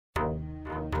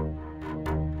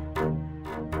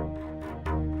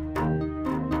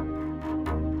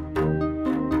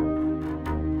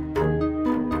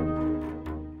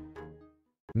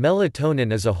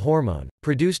Melatonin is a hormone,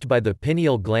 produced by the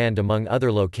pineal gland among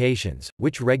other locations,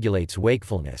 which regulates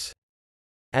wakefulness.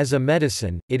 As a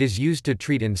medicine, it is used to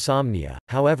treat insomnia,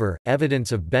 however,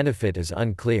 evidence of benefit is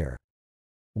unclear.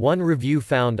 One review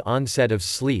found onset of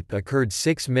sleep occurred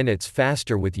 6 minutes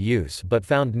faster with use but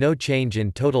found no change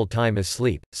in total time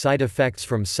asleep. Side effects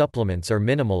from supplements are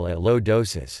minimal at low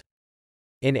doses.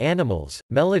 In animals,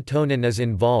 melatonin is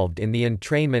involved in the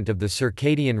entrainment of the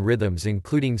circadian rhythms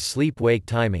including sleep-wake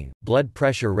timing, blood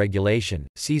pressure regulation,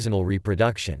 seasonal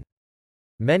reproduction.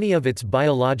 Many of its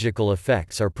biological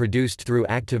effects are produced through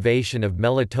activation of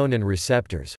melatonin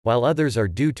receptors, while others are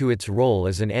due to its role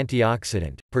as an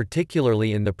antioxidant,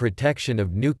 particularly in the protection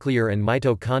of nuclear and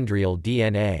mitochondrial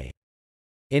DNA.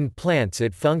 In plants,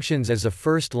 it functions as a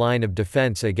first line of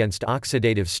defense against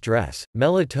oxidative stress.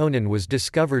 Melatonin was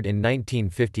discovered in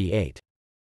 1958.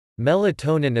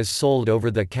 Melatonin is sold over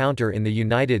the counter in the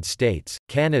United States,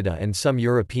 Canada, and some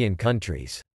European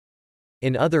countries.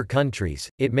 In other countries,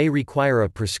 it may require a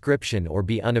prescription or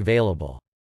be unavailable.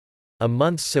 A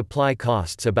month's supply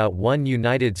costs about $1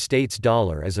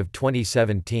 US as of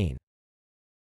 2017.